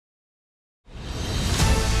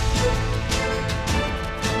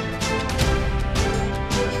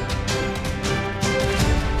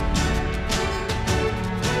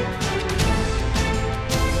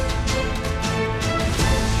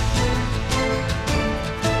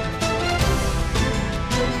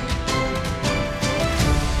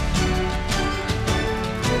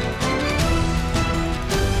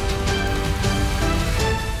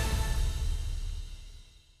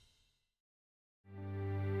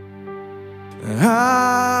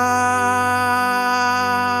Hallelujah.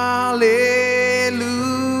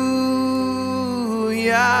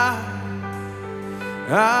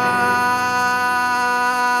 Hallelujah.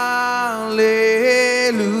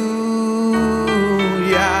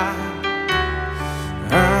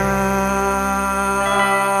 Hallelujah.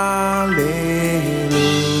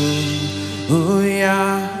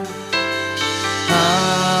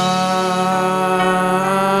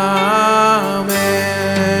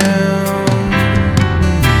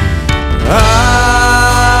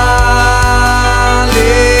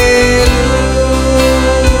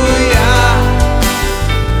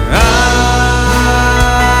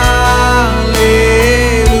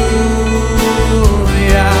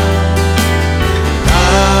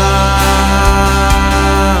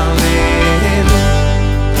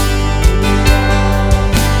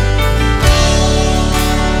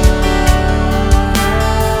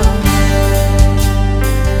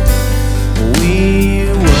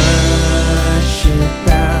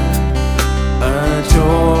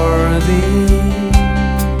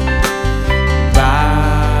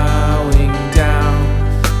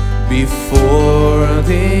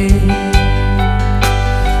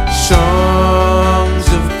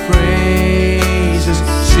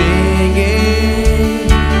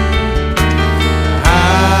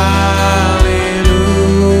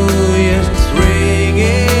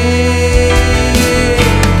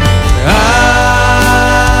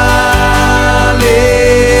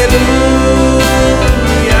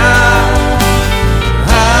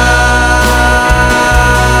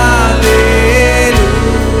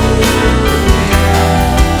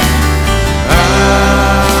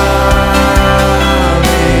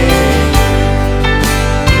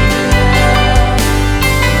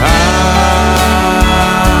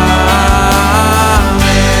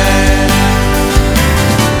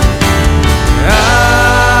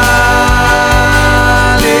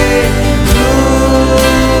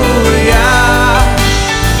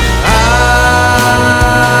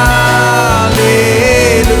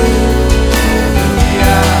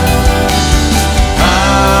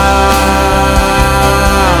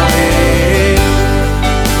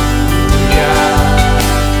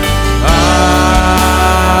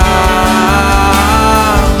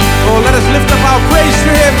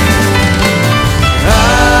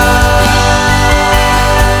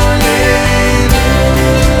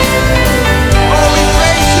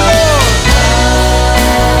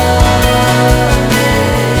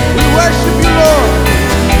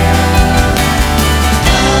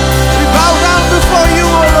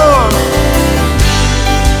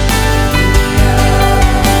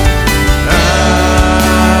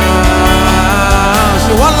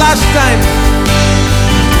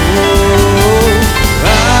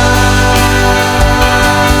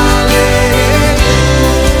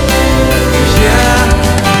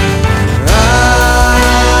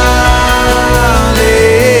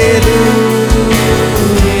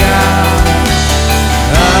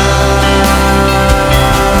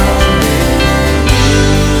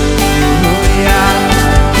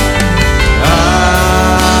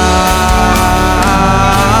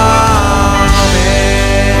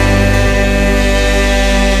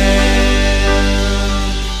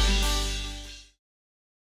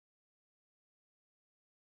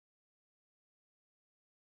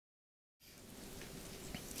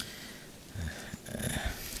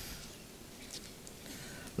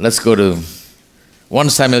 Let's go to 1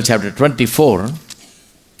 Samuel chapter 24.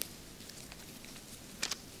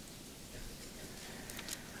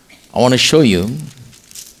 I want to show you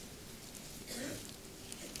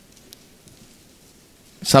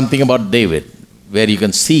something about David, where you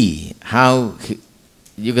can see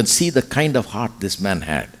you can see the kind of heart this man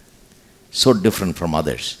had. So different from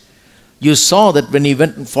others. You saw that when he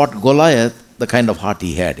went and fought Goliath, the kind of heart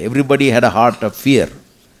he had. Everybody had a heart of fear,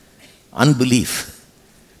 unbelief,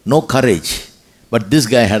 no courage. But this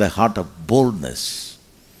guy had a heart of boldness.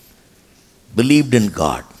 Believed in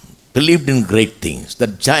God. Believed in great things.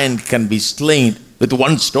 That giant can be slain with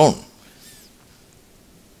one stone.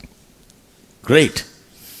 Great.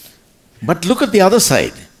 But look at the other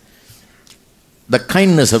side. The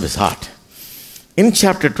kindness of his heart. In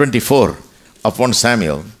chapter 24 of 1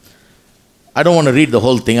 Samuel, I don't want to read the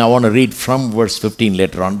whole thing. I want to read from verse 15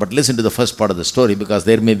 later on. But listen to the first part of the story, because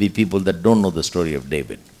there may be people that don't know the story of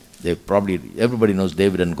David. Everybody knows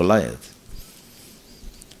David and Goliath.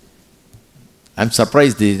 I'm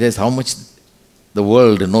surprised these days how much the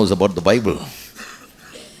world knows about the Bible.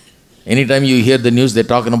 Anytime you hear the news, they're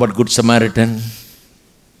talking about Good Samaritan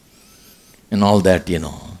and all that, you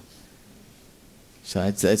know. So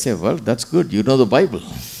I'd say, well, that's good. You know the Bible.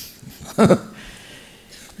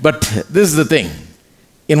 But this is the thing.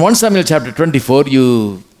 In 1 Samuel chapter 24,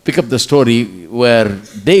 you pick up the story where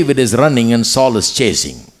David is running and Saul is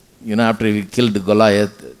chasing. You know, after he killed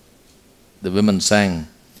Goliath, the women sang,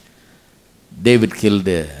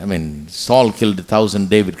 Saul killed 1,000,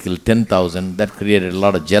 David killed 10,000. That created a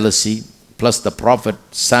lot of jealousy. Plus the prophet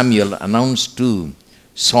Samuel announced to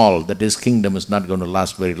Saul that his kingdom is not going to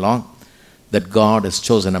last very long, that God has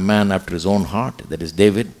chosen a man after his own heart, that is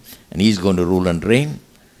David, and he's going to rule and reign.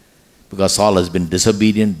 Because Saul has been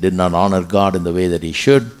disobedient, did not honor God in the way that he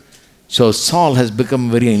should. So Saul has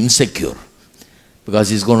become very insecure because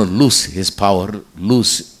he's going to lose his power,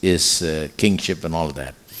 lose his kingship and all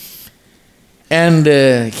that. And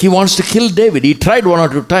he wants to kill David. He tried 1 or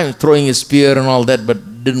 2 times throwing his spear and all that, but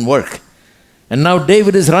it didn't work. And now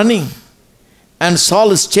David is running and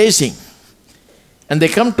Saul is chasing. And they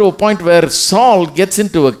come to a point where Saul gets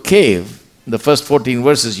into a cave. In the first 14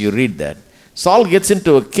 verses you read that. Saul gets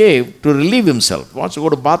into a cave to relieve himself. Wants to go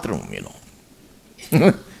to the bathroom,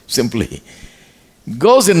 Simply.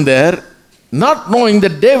 Goes in there, not knowing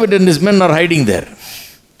that David and his men are hiding there.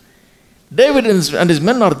 David and his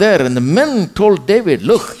men are there, and the men told David,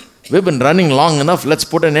 look, we've been running long enough, let's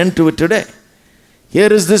put an end to it today.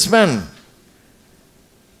 Here is this man.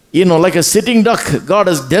 Like a sitting duck, God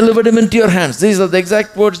has delivered him into your hands. These are the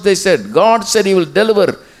exact words they said. God said he will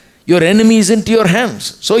deliver your enemies into your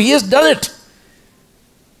hands. So he has done it.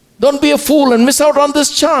 Don't be a fool and miss out on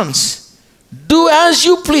this chance. Do as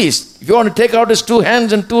you please. If you want to take out his 2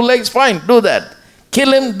 hands and 2 legs, fine, do that.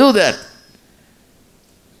 Kill him, do that.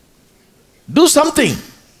 Do something.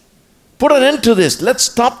 Put an end to this. Let's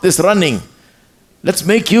stop this running. Let's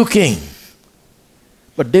make you king.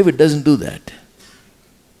 But David doesn't do that.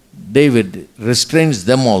 David restrains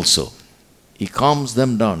them also. He calms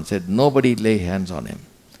them down. Said, nobody lay hands on him.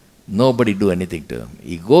 Nobody do anything to him.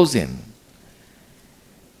 He goes in,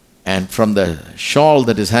 and from the shawl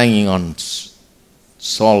that is hanging on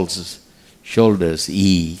Saul's shoulders,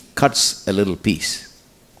 he cuts a little piece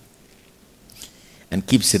and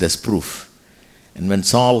keeps it as proof. And when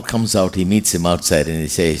Saul comes out, he meets him outside and he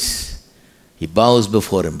says, he bows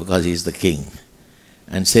before him because he is the king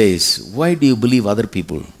and says, why do you believe other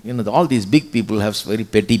people? All these big people have very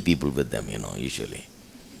petty people with them, usually,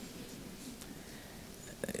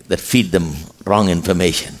 that feed them wrong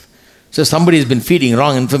information. So somebody has been feeding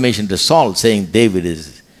wrong information to Saul, saying David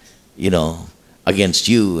is, against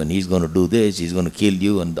you and he's going to do this, he's going to kill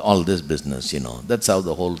you and all this business, That's how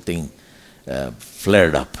the whole thing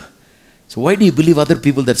flared up. So why do you believe other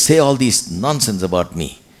people that say all these nonsense about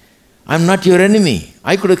me? I'm not your enemy.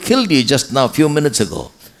 I could have killed you just now, a few minutes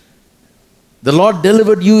ago. The Lord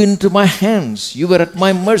delivered you into my hands. You were at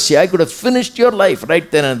my mercy. I could have finished your life right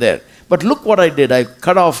then and there. But look what I did. I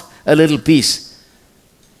cut off a little piece,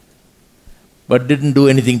 but didn't do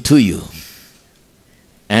anything to you.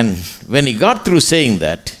 And when he got through saying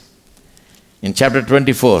that, in chapter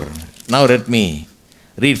 24, now let me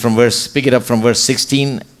pick it up from verse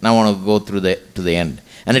 16. Now I want to go through to the end.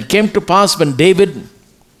 And it came to pass when David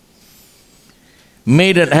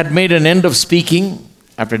had made an end of speaking,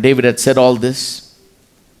 after David had said all this,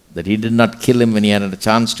 that he did not kill him when he had a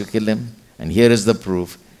chance to kill him. And here is the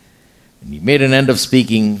proof. And he made an end of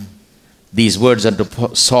speaking these words unto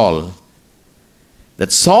Saul,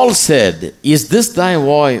 that Saul said, is this thy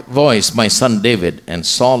voice, my son David? And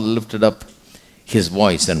Saul lifted up his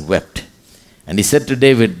voice and wept. And he said to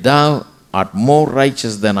David, thou art more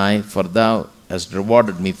righteous than I, for thou hast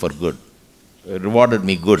rewarded me good.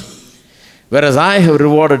 Whereas I have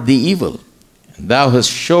rewarded thee evil. And thou hast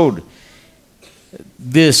showed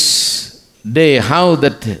this day how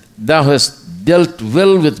that thou hast dealt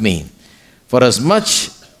well with me. For as much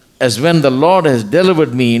as when the Lord has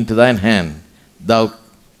delivered me into thine hand, thou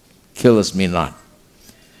killest me not.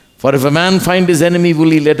 For if a man find his enemy, will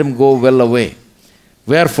he let him go well away?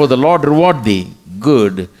 Wherefore the Lord reward thee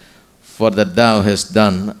good for that thou hast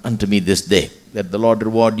done unto me this day. That the Lord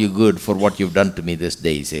reward you good for what you've done to me this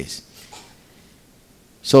day, he says.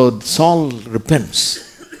 So Saul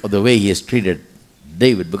repents of the way he has treated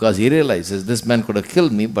David, because he realizes this man could have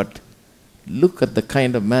killed me, but look at the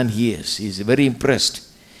kind of man he is. He's very impressed.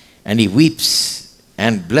 And he weeps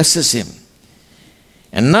and blesses him.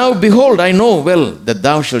 And now behold, I know well that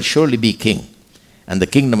thou shalt surely be king, and the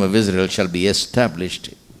kingdom of Israel shall be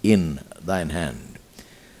established in thine hand.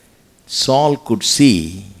 Saul could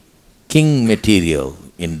see king material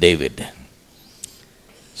in David.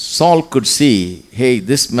 Saul could see, hey,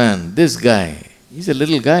 this man, this guy, he's a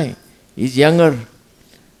little guy. He's younger,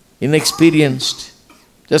 inexperienced,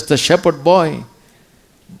 just a shepherd boy.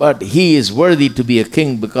 But he is worthy to be a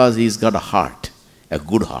king because he's got a heart, a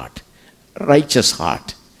good heart, a righteous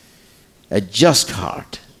heart. a just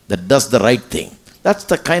heart that does the right thing. That's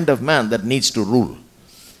the kind of man that needs to rule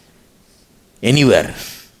anywhere.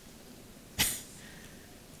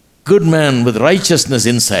 Good man with righteousness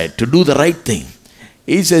inside to do the right thing.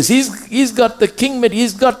 He says he's got the kingdom,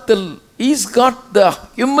 he's got the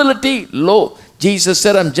humility, low. Jesus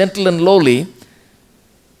said, I'm gentle and lowly.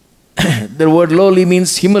 The word lowly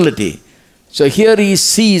means humility. So here he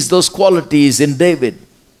sees those qualities in David,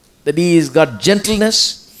 that he's got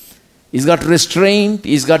gentleness, he's got restraint,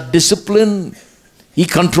 he's got discipline, he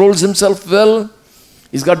controls himself well,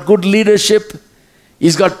 he's got good leadership,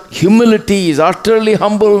 he's got humility, he's utterly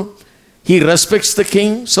humble, he respects the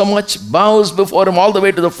king so much, bows before him all the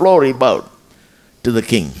way to the floor, he bowed to the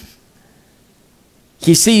king.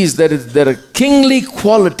 He sees that there are kingly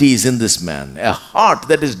qualities in this man, a heart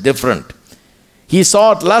that is different. He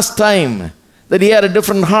saw it last time that he had a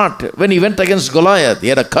different heart when he went against Goliath. He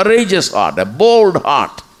had a courageous heart, a bold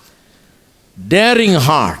heart, daring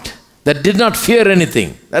heart that did not fear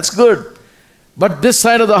anything. That's good. But this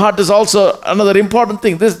side of the heart is also another important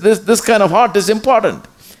thing. This kind of heart is important.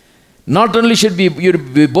 Not only should you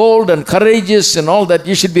be bold and courageous and all that,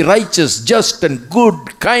 you should be righteous, just and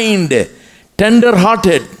good, kind,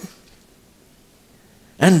 tender-hearted.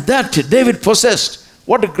 And that David possessed.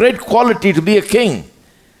 What a great quality to be a king.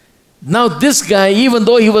 Now this guy, even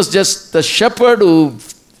though he was just the shepherd who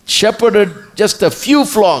shepherded just a few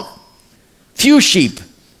flock, few sheep,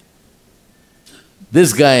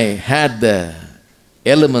 this guy had the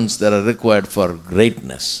elements that are required for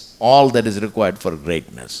greatness. All that is required for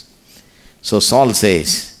greatness. So Saul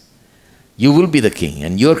says, you will be the king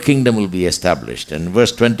and your kingdom will be established. And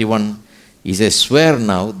verse 21, he says, swear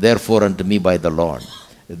now therefore unto me by the Lord,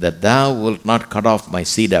 that thou wilt not cut off my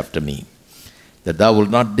seed after me, that thou wilt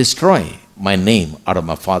not destroy my name out of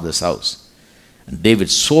my father's house. And David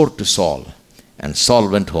swore to Saul, and Saul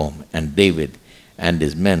went home, and David and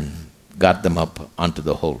his men got them up unto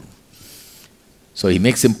the hold. So he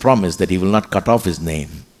makes him promise that he will not cut off his name,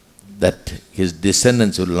 that his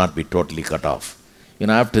descendants will not be totally cut off. You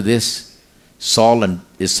know, after this, Saul and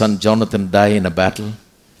his son Jonathan die in a battle,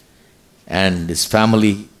 and his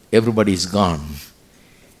family, everybody is gone.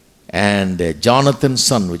 And Jonathan's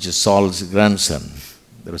son, which is Saul's grandson,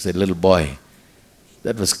 there was a little boy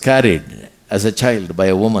that was carried as a child by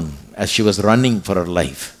a woman as she was running for her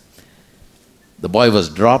life. The boy was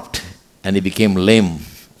dropped and he became lame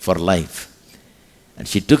for life. And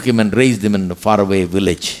she took him and raised him in a faraway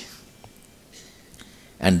village.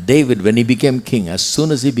 And David, when he became king, as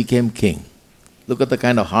soon as he became king, look at the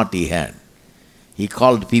kind of heart he had. He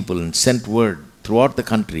called people and sent word throughout the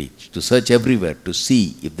country to search everywhere to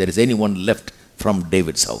see if there is anyone left from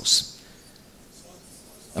David's house.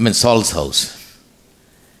 Saul's house.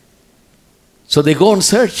 So they go and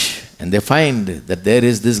search and they find that there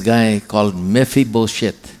is this guy called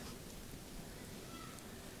Mephibosheth.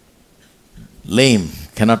 Lame,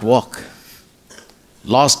 cannot walk.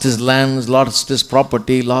 Lost his lands, lost his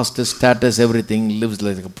property, lost his status, everything, lives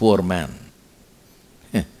like a poor man.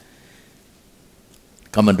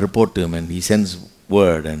 Come and report to him, and he sends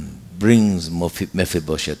word and brings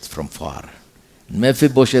Mephibosheth from far.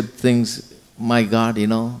 Mephibosheth thinks, my God,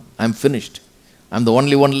 I'm finished. I'm the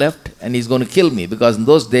only one left, and he's going to kill me, because in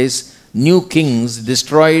those days, new kings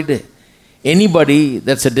destroyed anybody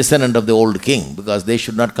that's a descendant of the old king, because they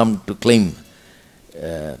should not come to claim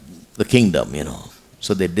the kingdom,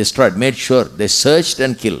 So they destroyed, made sure, they searched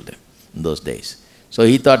and killed in those days. So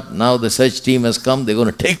he thought, now the search team has come, they're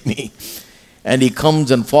going to take me. And he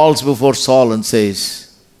comes and falls before Saul and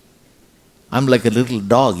says, I'm like a little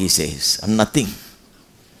dog, he says. I'm nothing.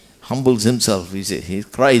 Humbles himself, he says. He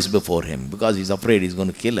cries before him because he's afraid he's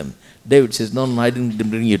going to kill him. David says, no, I didn't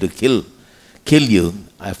bring you to kill you.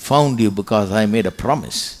 I found you because I made a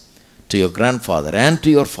promise to your grandfather and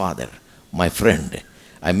to your father, my friend.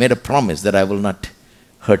 I made a promise that I will not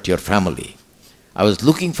hurt your family. I was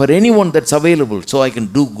looking for anyone that's available so I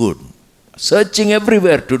can do good. Searching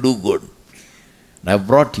everywhere to do good. And I've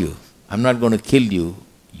brought you. I'm not going to kill you.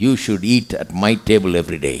 You should eat at my table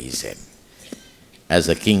every day, he said. As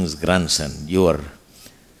a king's grandson, you are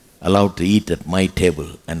allowed to eat at my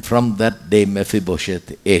table. And from that day,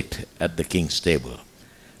 Mephibosheth ate at the king's table.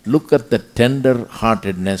 Look at the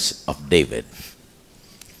tender-heartedness of David.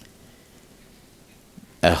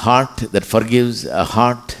 A heart that forgives, a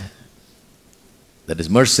heart that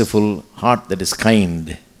is merciful, heart that is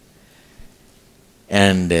kind,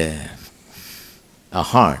 and a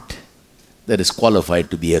heart that is qualified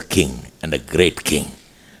to be a king and a great king.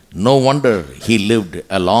 No wonder he lived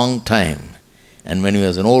a long time, and when he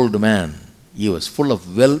was an old man, he was full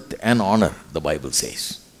of wealth and honor, the Bible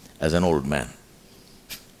says, as an old man.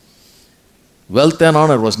 Wealth and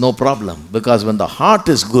honor was no problem, because when the heart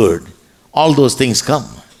is good, all those things come.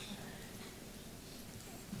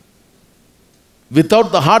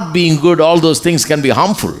 Without the heart being good, all those things can be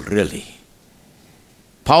harmful, really.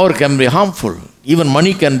 Power can be harmful. Even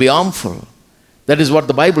money can be harmful. That is what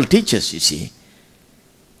the Bible teaches, you see.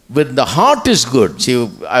 When the heart is good, see,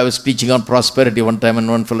 I was teaching on prosperity one time, and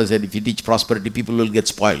one fellow said, if you teach prosperity, people will get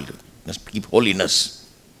spoiled. Just keep holiness.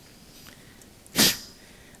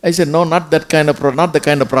 I said, no, not the kind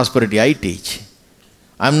of prosperity I teach.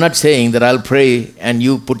 I'm not saying that I'll pray and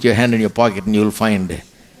you put your hand in your pocket and you'll find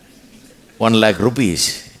 1 lakh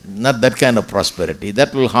rupees. Not that kind of prosperity.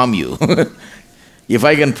 That will harm you. If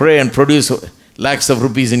I can pray and produce lakhs of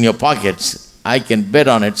rupees in your pockets, I can bet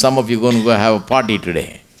on it. Some of you are going to go have a party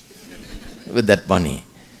today with that money.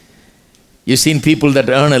 You've seen people that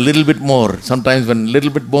earn a little bit more. Sometimes when a little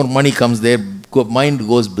bit more money comes, their mind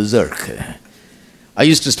goes berserk. I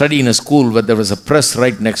used to study in a school where there was a press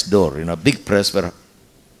right next door, a big press where a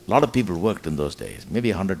lot of people worked in those days, maybe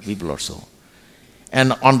 100 people or so.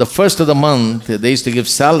 And on the first of the month, they used to give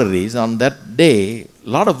salaries. On that day, a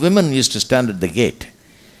lot of women used to stand at the gate.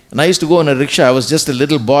 And I used to go in a rickshaw. I was just a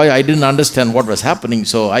little boy. I didn't understand what was happening.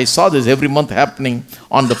 So I saw this every month happening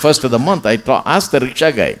on the first of the month. I asked the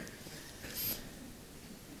rickshaw guy.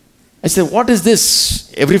 I said, what is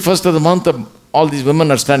this? Every first of the month, all these women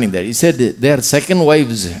are standing there. He said, they are second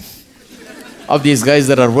wives of these guys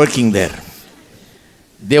that are working there.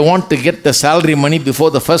 They want to get the salary money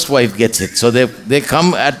before the first wife gets it. So they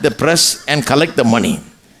come at the press and collect the money.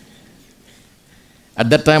 At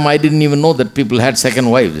that time, I didn't even know that people had second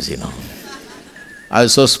wives, I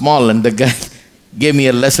was so small, and the guy gave me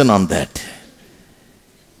a lesson on that.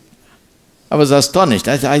 I was astonished.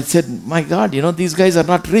 I said, my God, these guys are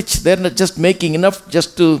not rich. They're not just making enough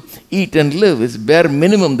just to eat and live. It's bare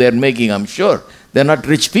minimum they're making, I'm sure. They're not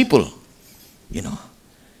rich people,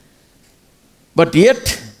 But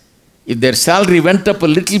yet, if their salary went up a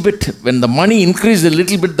little bit, when the money increased a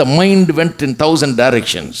little bit, the mind went in 1,000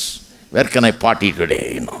 directions. Where can I party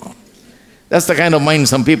today, That's the kind of mind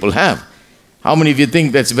some people have. How many of you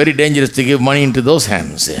think that's very dangerous to give money into those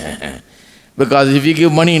hands? Because if you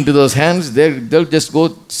give money into those hands, they'll just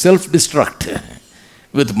go self-destruct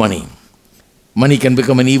with money. Money can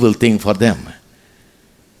become an evil thing for them.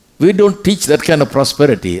 We don't teach that kind of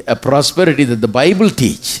prosperity. A prosperity that the Bible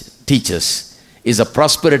teaches is a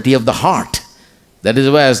prosperity of the heart. That is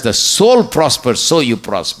why as the soul prospers, so you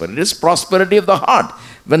prosper. It is prosperity of the heart.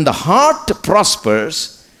 When the heart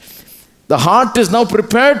prospers, the heart is now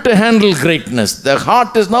prepared to handle greatness. The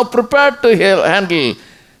heart is now prepared to handle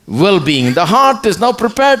well-being. The heart is now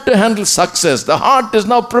prepared to handle success. The heart is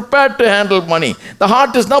now prepared to handle money. The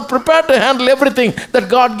heart is now prepared to handle everything that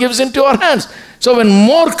God gives into our hands. So when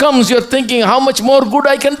more comes, you're thinking, how much more good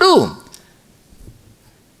I can do?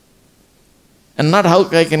 And not how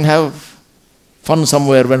I can have fun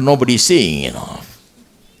somewhere where nobody's seeing,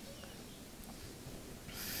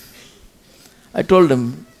 I told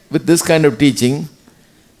him, with this kind of teaching,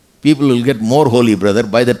 people will get more holy, brother.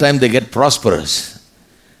 By the time they get prosperous,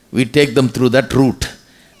 we take them through that route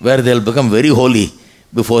where they'll become very holy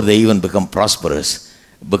before they even become prosperous,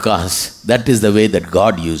 because that is the way that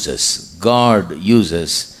God uses. God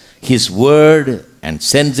uses His word and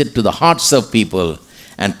sends it to the hearts of people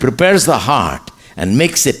and prepares the heart and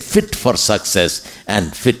makes it fit for success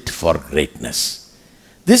and fit for greatness.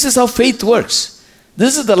 This is how faith works.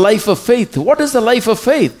 This is the life of faith. What is the life of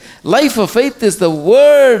faith? Life of faith is the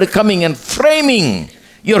word coming and framing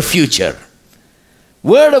your future.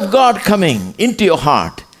 Word of God coming into your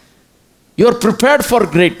heart. You're prepared for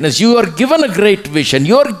greatness. You are given a great vision.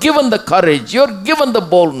 You're given the courage. You're given the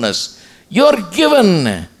boldness. You're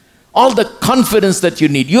given all the confidence that you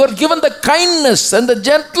need. You're given the kindness and the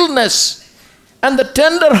gentleness and the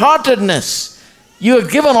tender-heartedness. You are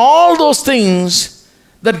given all those things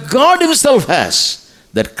that God Himself has,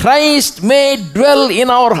 that Christ may dwell in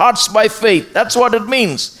our hearts by faith. That's what it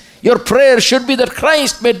means. Your prayer should be that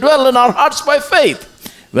Christ may dwell in our hearts by faith.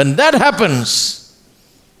 When that happens,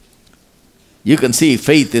 you can see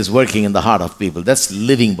faith is working in the heart of people. That's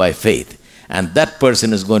living by faith. And that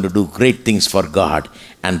person is going to do great things for God.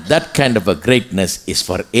 And that kind of a greatness is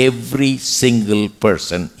for every single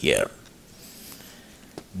person here.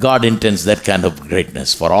 God intends that kind of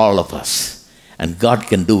greatness for all of us. And God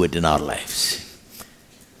can do it in our lives.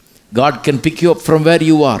 God can pick you up from where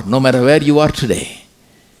you are, no matter where you are today.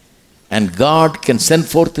 And God can send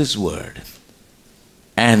forth His word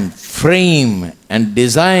and frame and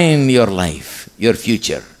design your life, your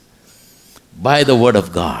future, by the word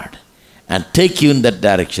of God, and take you in that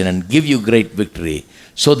direction and give you great victory,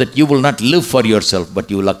 so that you will not live for yourself, but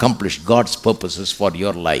you will accomplish God's purposes for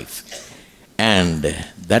your life. And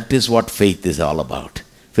that is what faith is all about.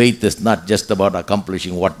 Faith is not just about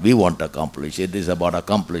accomplishing what we want to accomplish. It is about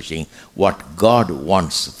accomplishing what God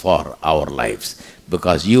wants for our lives.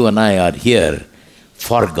 Because you and I are here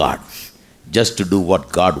for God, just to do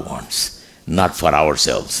what God wants, not for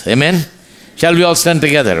ourselves. Amen? Shall we all stand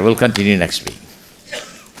together? We'll continue next week.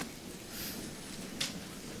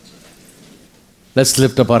 Let's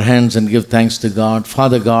lift up our hands and give thanks to God.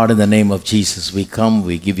 Father God, in the name of Jesus, we come,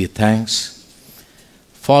 we give you thanks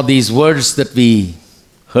for these words that we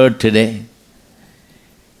heard today.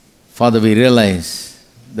 Father, we realize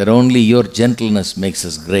that only your gentleness makes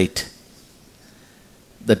us great,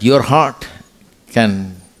 that your heart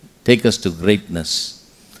can take us to greatness.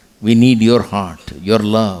 We need your heart, your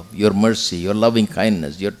love, your mercy, your loving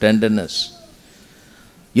kindness, your tenderness,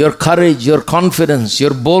 your courage, your confidence,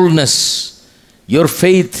 your boldness, your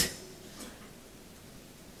faith.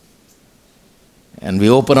 And we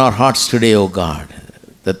open our hearts today, O God,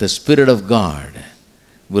 that the Spirit of God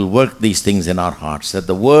will work these things in our hearts, that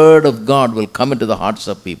the Word of God will come into the hearts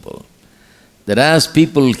of people, that as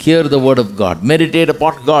people hear the Word of God, meditate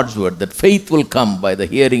upon God's Word, that faith will come by the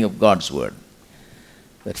hearing of God's Word,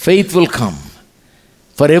 that faith will come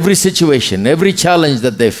for every situation, every challenge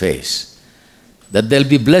that they face, that they'll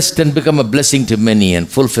be blessed and become a blessing to many and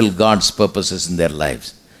fulfill God's purposes in their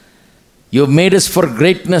lives. You have made us for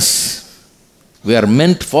greatness. We are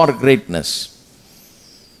meant for greatness.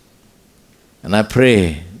 And I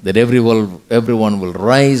pray that everyone will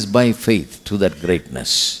rise by faith to that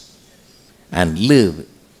greatness and live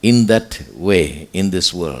in that way in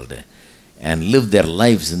this world and live their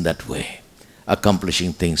lives in that way,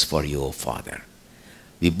 accomplishing things for you, O Father.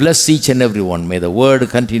 We bless each and every one. May the Word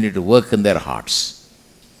continue to work in their hearts.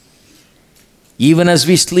 Even as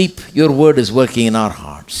we sleep, your Word is working in our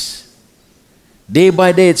hearts. Day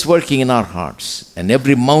by day, it's working in our hearts. And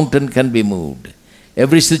every mountain can be moved.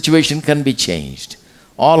 Every situation can be changed.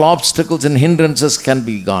 All obstacles and hindrances can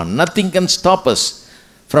be gone. Nothing can stop us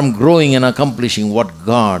from growing and accomplishing what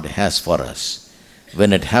God has for us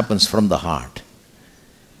when it happens from the heart.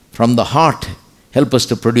 From the heart, help us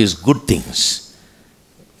to produce good things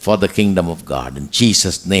for the kingdom of God. In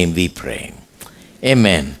Jesus' name we pray.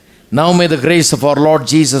 Amen. Now may the grace of our Lord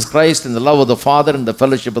Jesus Christ and the love of the Father and the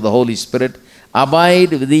fellowship of the Holy Spirit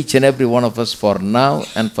abide with each and every one of us for now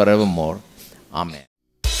and forevermore. Amen.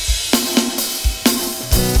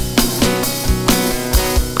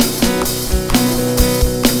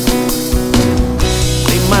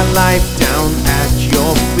 Lay my life down at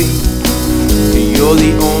your feet. You're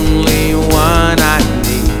the only one I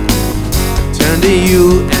need. Turn to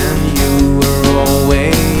you and you were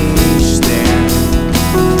always there.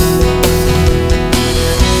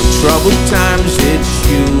 Troubled times, it's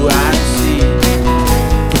you I see.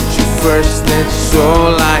 Put you first, that's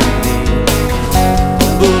all I need.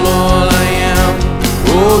 Humble all I am,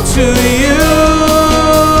 oh, to you.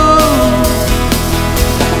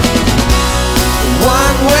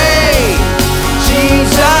 One way,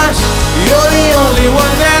 Jesus, you're the only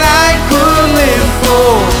one that I could live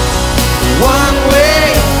for. One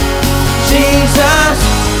way, Jesus,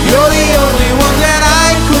 you're the only one that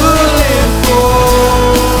I could live for.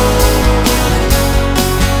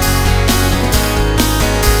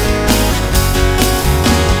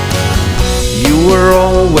 You were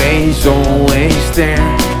always, always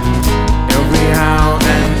there, every how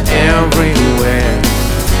and everywhere.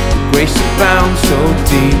 Grace abounds so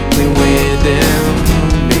deeply within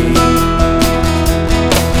me.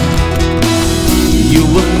 You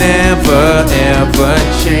will never ever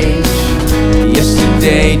change.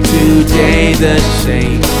 Yesterday, today the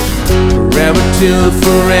same. Forever till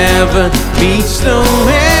forever meets no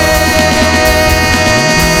end.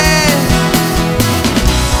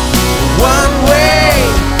 One way,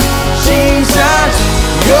 Jesus,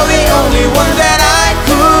 you're the only one that I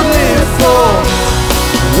could live for.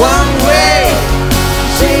 One way,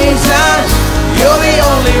 Jesus, you're the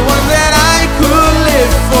only one that I could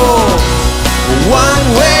live for. One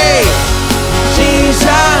way,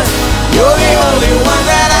 Jesus, you're the only one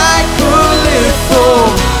that I could live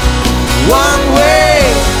for. One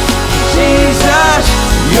way, Jesus,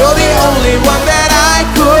 you're the only one that I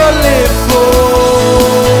could live for.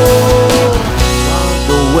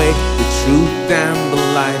 The way, the truth, and the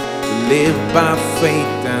life, to live by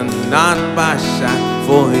faith and not by sight.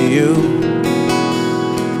 For you,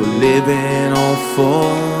 we're living all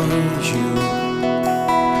for you.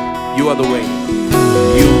 You are the way.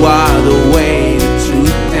 You are the way, the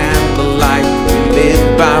truth, and the life. We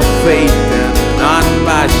live by faith and not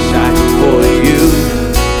by sight. For you,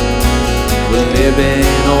 we're living living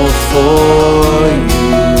all for you.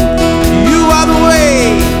 You are the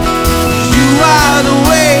way, you are the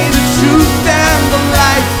way, the truth and the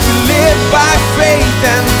life. We live by faith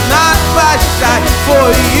and not by sight. For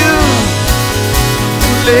you,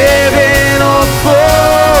 living all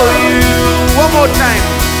for you. One more time.